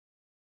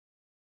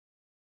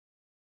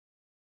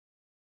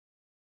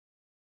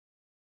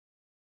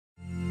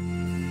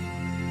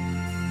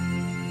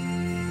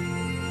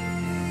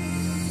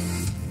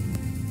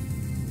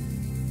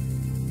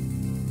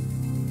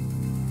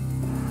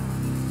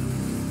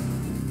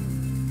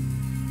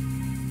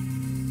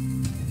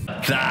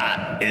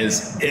that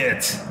is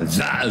it.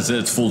 That is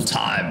it. Full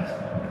time.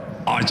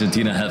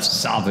 Argentina have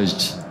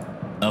salvaged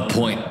a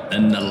point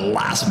in the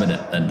last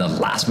minute. In the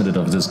last minute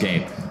of this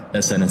game.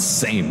 It's an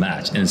insane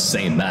match.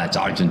 Insane match.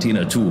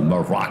 Argentina 2,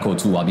 Morocco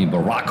 2. I mean,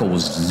 Morocco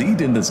was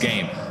leading this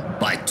game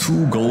by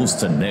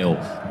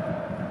 2-0.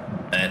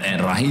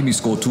 And Rahimi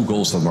scored 2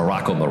 goals for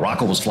Morocco.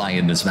 Morocco was flying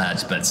in this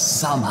match, but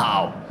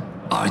somehow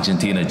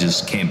Argentina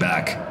just came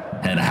back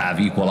and have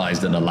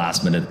equalized in the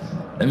last minute.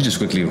 Let me just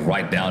quickly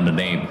write down the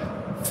name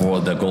for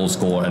the goal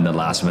scorer in the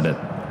last minute.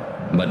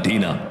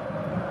 Medina.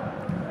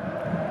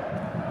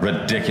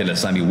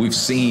 Ridiculous. I mean, we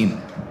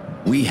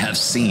have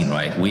seen,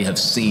 right? We have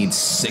seen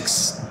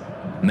 6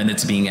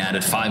 minutes being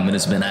added, 5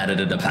 minutes been added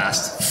in the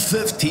past.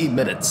 15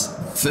 minutes.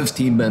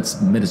 15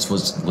 minutes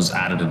was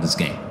added in this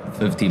game.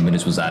 15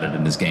 minutes was added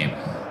in this game.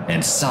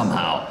 And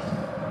somehow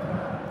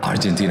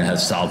Argentina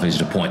has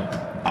salvaged a point.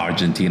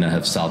 Argentina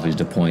have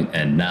salvaged a point.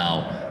 And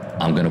now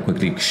I'm going to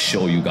quickly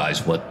show you guys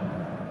who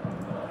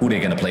they're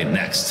going to play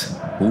next.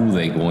 Who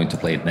they're going to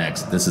play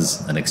next. This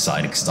is an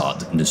exciting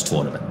start in this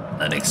tournament.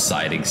 An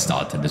exciting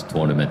start in this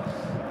tournament.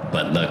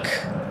 But look,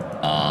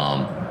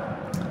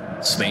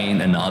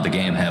 Spain in the other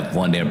game have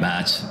won their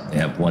match. They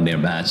have won their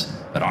match.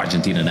 But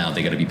Argentina now,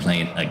 they're going to be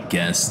playing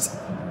against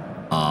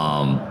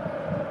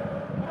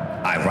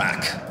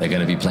Iraq. They're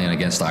going to be playing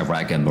against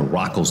Iraq, and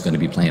Morocco's going to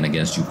be playing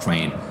against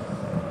Ukraine.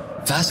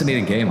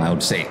 Fascinating game, I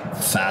would say.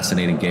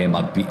 Fascinating game.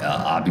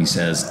 Abi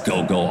says,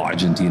 go,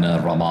 Argentina.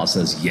 Ramal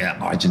says, yeah,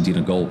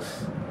 Argentina, go.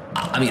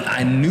 I mean,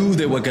 I knew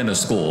they were going to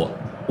score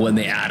when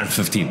they added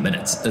 15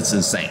 minutes. It's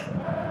insane.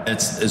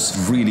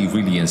 It's really,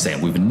 really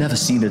insane. We've never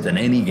seen it in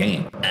any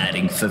game,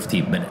 adding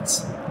 15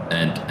 minutes.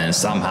 And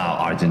somehow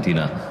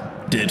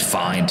Argentina did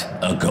find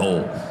a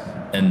goal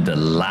in the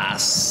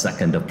last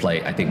second of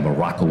play. I think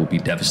Morocco will be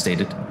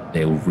devastated.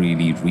 They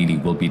really, really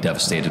will be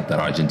devastated. But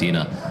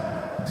Argentina,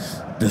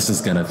 this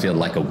is going to feel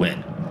like a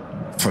win.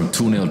 From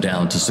 2-0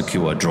 down to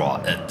secure a draw.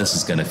 This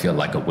is going to feel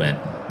like a win.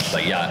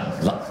 But yeah,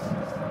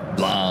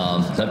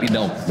 let me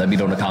know. Let me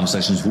know in the comment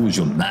sections who is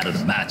your man of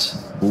the match.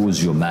 Who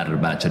is your man of the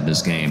match in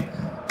this game?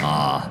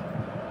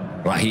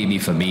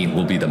 Rahimi for me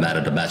will be the man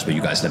of the match, but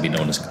you guys let me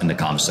know in the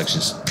comment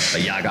sections.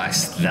 But yeah,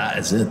 guys, that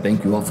is it.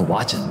 Thank you all for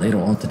watching. Later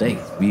on today,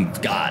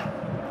 we've got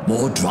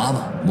more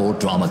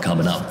drama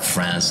coming up.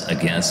 France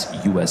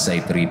against USA,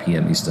 3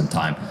 p.m. Eastern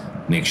time.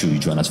 Make sure you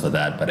join us for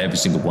that. But every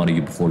single one of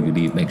you, before you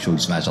leave, make sure you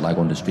smash a like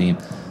on the stream,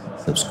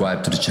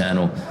 subscribe to the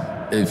channel.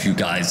 If you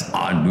guys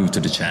are new to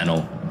the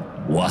channel,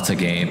 what a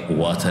game,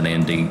 what an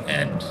ending,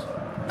 and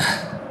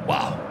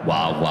wow.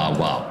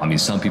 I mean,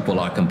 some people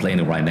are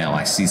complaining right now.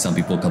 I see some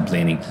people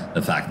complaining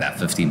the fact that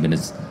 15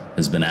 minutes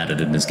has been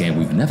added in this game.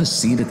 We've never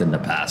seen it in the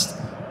past.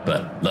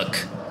 But look,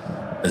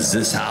 is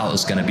this how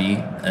it's going to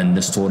be in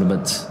this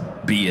tournament?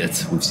 Be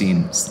it. We've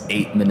seen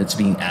 8 minutes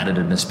being added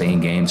in the Spain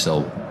game.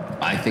 So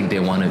I think they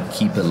want to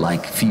keep it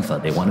like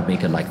FIFA. They want to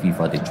make it like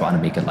FIFA. They're trying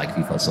to make it like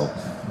FIFA. So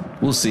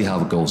we'll see how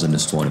it goes in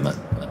this tournament.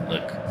 But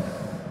look,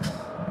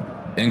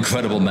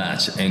 incredible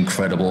match,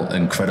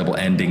 incredible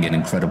ending, an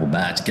incredible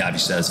match. Gavi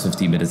says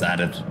 15 minutes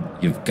added.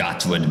 You've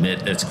got to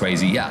admit it's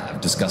crazy. Yeah,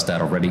 I've discussed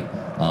that already.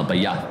 But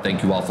yeah,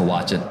 thank you all for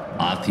watching.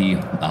 Ati,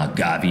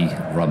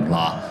 Gavi,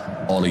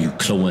 Ramla, all of you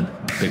Clowen,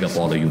 big up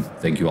all of you.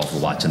 Thank you all for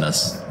watching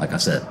us. Like I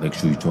said, make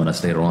sure you join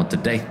us later on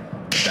today.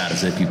 That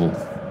is it, people.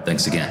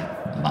 Thanks again.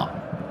 I'm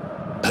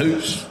out.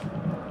 Peace.